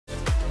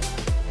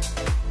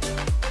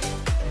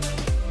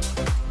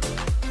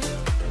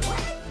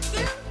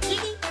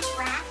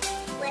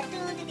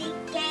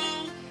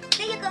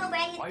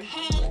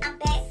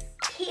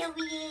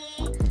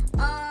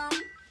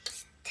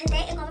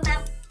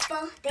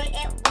They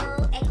at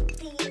work, and you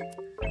see,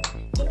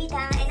 get me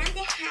down, and I'm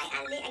just high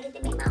and lit. I get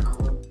to make my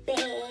own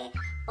bed,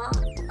 all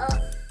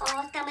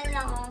summer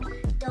long.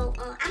 Though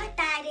I'm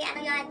excited, I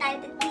know y'all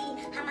excited to see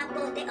how my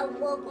birthday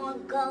award gonna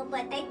go,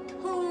 but they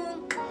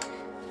tune.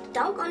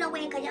 Don't go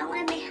nowhere, cause y'all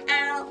wanna miss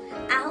out.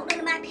 I hope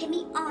nobody pick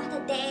me off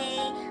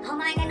today.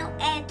 Hope I ain't got no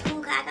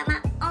attitude, cause I got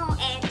my own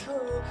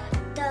attitude.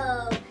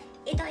 Though,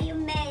 it don't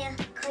even matter,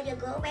 cause you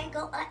go and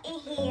go up in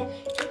here.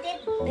 Get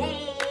that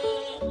bag,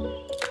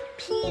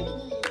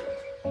 period.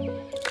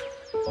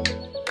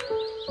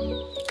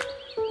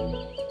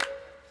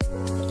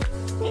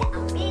 Get a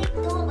big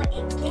door, but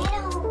it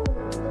ghetto.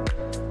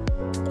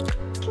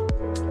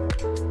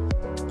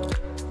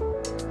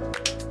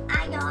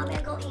 Y'all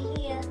better go in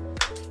here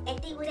and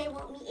see where they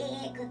want me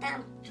at, cause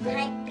I'm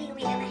like period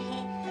in my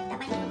head. Got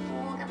my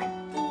uniform, got my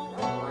thing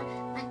on,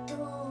 my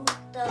dude,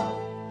 though.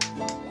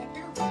 Let's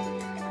go.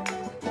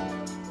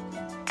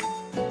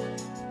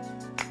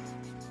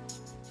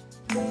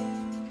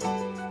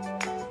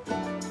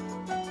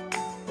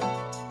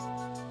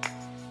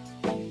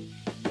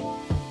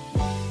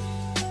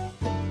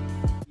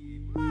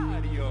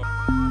 Mario.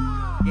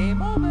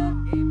 Game over.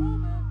 Game over.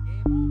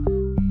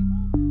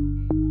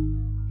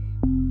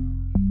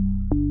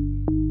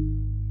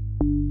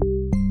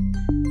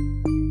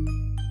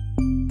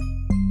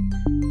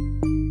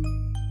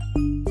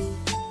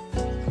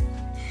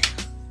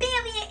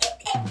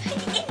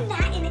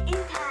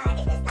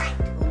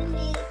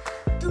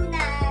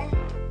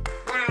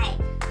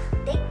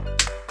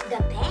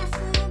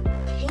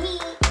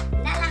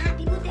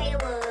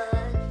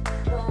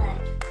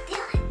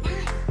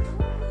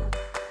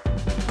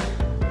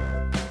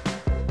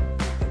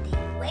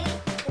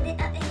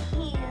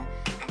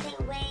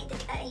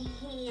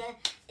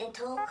 And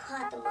told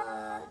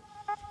customer,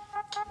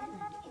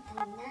 it's so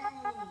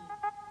nice.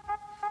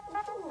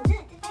 Ooh,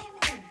 look, the family,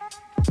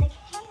 the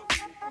cabin.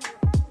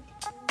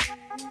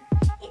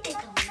 It is so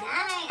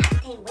nice. I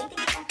can't wait to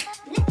get that.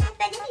 Let me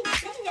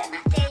let my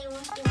day do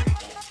like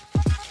that.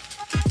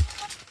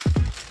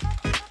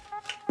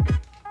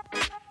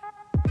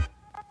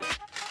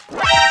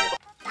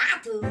 I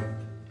do.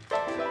 I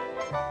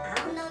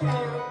don't know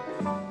now,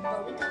 but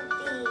we gonna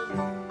see.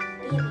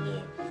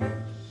 Period.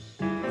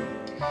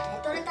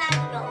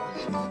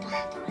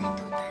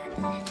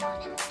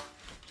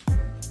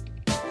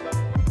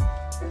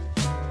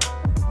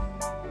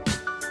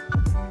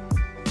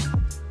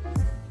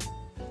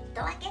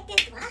 So I get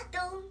this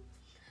bathroom.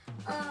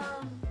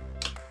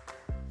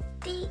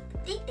 They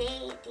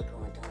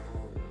going to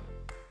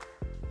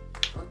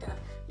hold up.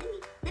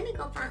 Let me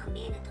go find a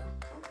man though.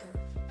 Hold up.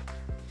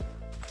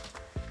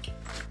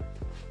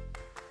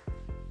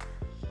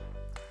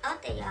 Out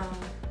there, y'all.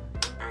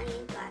 I'm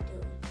buying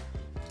bathroom.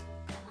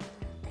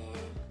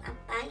 I'm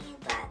buying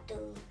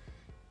bathroom.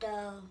 The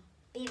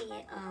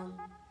period. I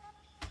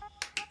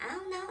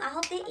don't know. I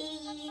hope they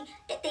eat.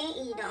 They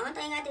eat. The only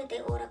thing I do,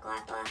 they order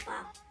car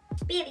for.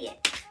 Period.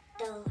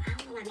 I don't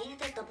know, my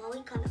manager, the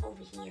boy coming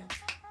over here.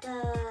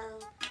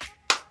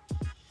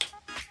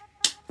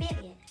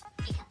 Period.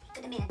 Pick up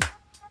the manager.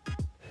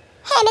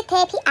 Hey, Miss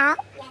Tappy out.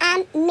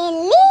 I'm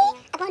Millie.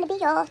 I'm going to be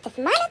your just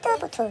monitor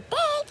for today.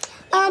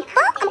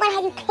 First, I'm going to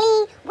have you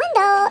clean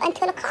window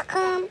until the car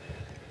come.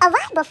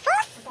 Alright, but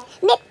first,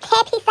 Miss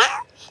Tappy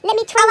out. Let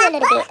me try you a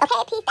little bit.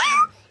 Okay, peace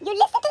out. You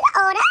listen to the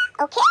order,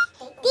 okay?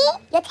 Then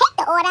you take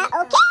the order,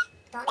 okay?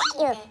 Thank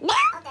you.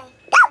 Now,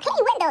 go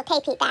clean window,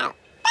 Tappy out.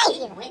 Thank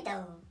you. Window.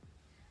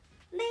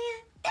 Man,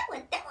 that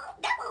one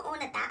on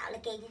the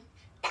application.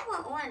 That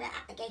one on the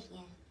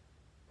application.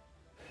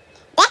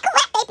 That's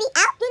correct, baby.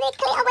 Out. You need to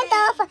clean a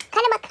window for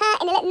customer car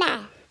in the little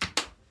 9.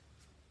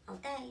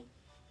 Okay.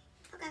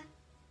 Okay.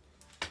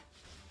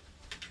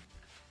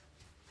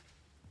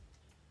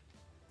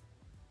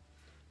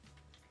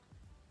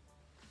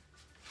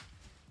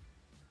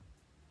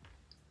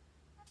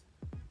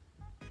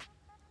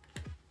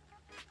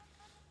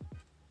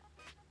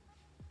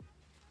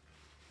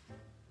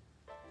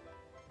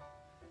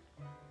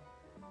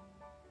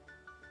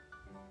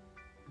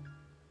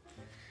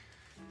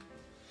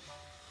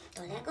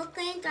 So let's go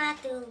clean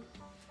drive-through.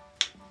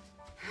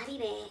 I'll be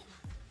back.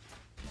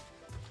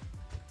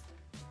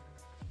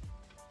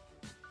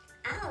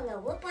 I don't know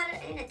what part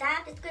in the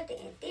job description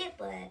is this,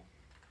 but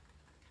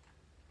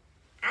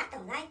I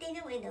don't like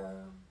this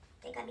window.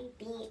 They got me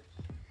beat.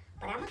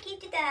 But I'm gonna keep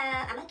the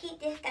job. I'm gonna keep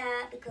this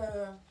job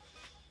because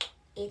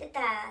it's a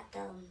job. So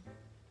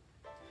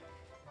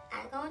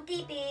I'm gonna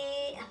keep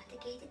it. I'm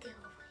gonna get the deal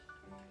over.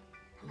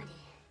 I'm gonna do.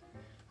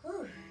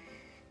 Whew.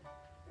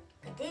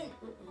 Cause this,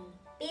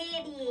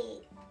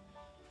 baby.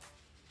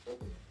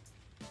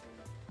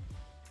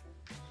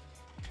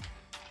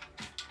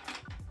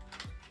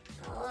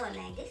 Oh,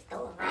 man, this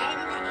store right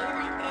in the air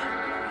like that.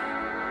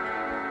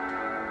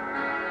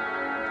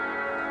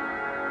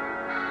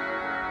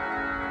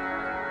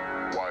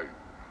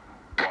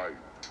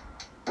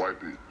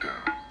 Wipe it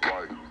down.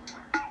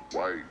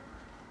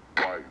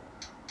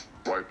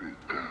 Wipe it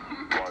down.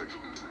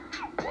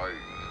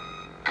 Wipe.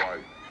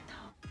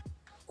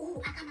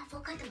 Ooh, I got my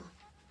full customer.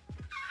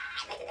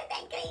 Look at that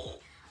thing clean.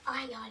 Oh, I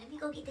Alright, y'all. Let me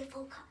go get that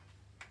phone call.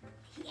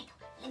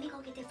 Let me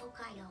go get that phone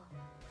call, y'all.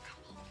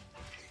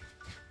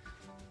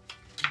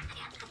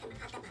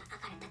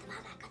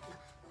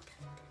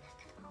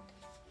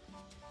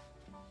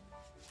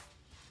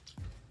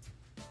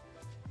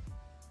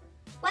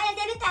 Well,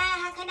 David,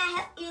 how can I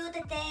help you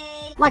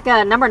today? Like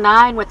a number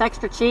 9 with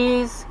extra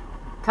cheese,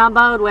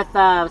 comboed with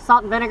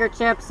salt and vinegar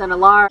chips and a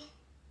large.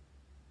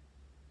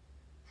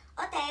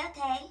 Okay.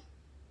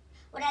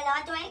 What a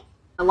large drink?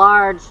 A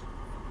large.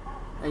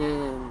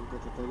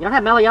 You don't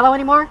have Mellow Yellow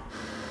anymore?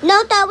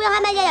 No, though, we don't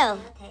have my yellow.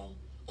 Okay.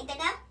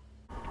 Anything else?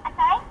 I'm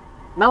sorry?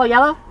 Mellow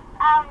Yellow?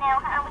 Oh, no.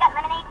 We got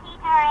lemonade, tea,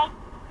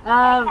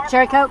 Powerade.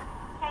 Cherry Coke?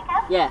 Cherry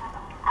Coke? Yeah.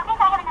 Okay,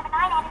 so I have a number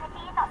 9, added the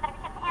cheese, salt,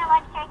 vinegar, chips, and a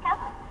large cherry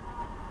Coke.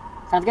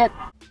 Sounds good.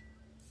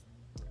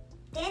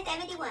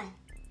 1071.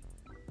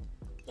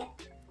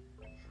 Yep.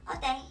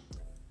 Okay.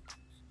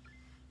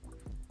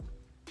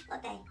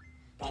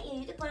 Thank you.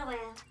 You can put it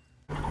around.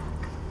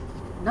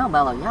 No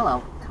Mellow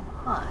Yellow. Come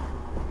on.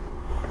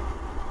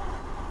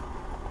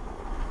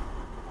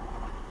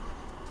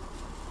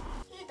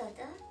 Here,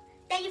 Doctor.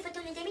 Thank you for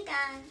tuning in,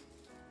 Demi-Don.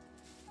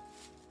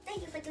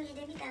 Thank you for tuning in,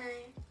 Demi-Don.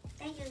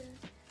 Thank you.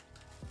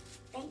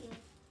 Thank you.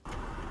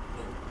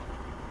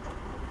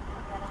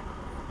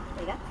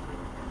 There you go.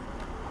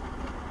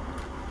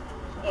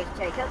 Here's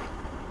cherry Coke.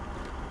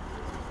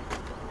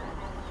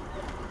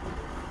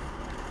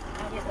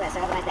 And here's the rest.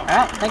 Have a nice day.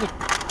 Alright, thank you.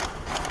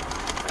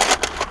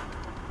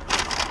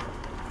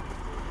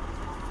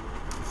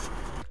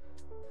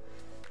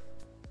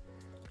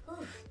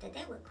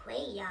 That was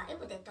crazy, y'all. It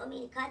was that so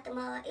many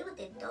customers. It was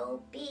that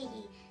so big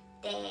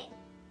that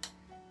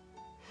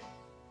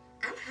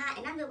I'm hot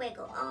and I'm just ready to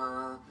go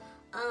on.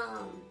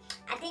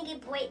 I think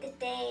it break the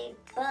day,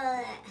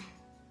 but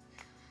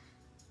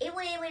it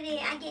was what it is.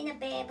 I get in the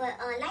bed, but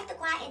like to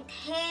go out and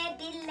tell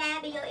this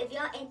live video if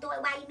y'all enjoy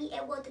while you meet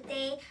at work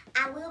today.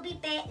 I will be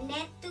back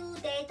next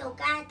Tuesday, so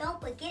guys, don't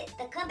forget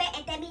to come back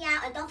and tell me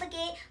out. And don't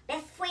forget,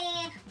 best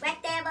friend,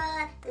 right there,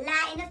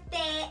 lie in the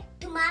bed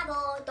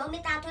tomorrow. Don't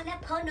miss out on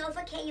that post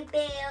notification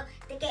bell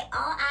to get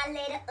all our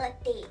later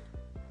updates.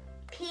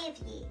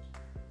 Period.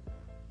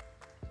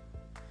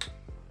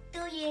 Do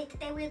you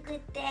today was a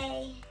good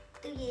day?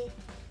 Do you?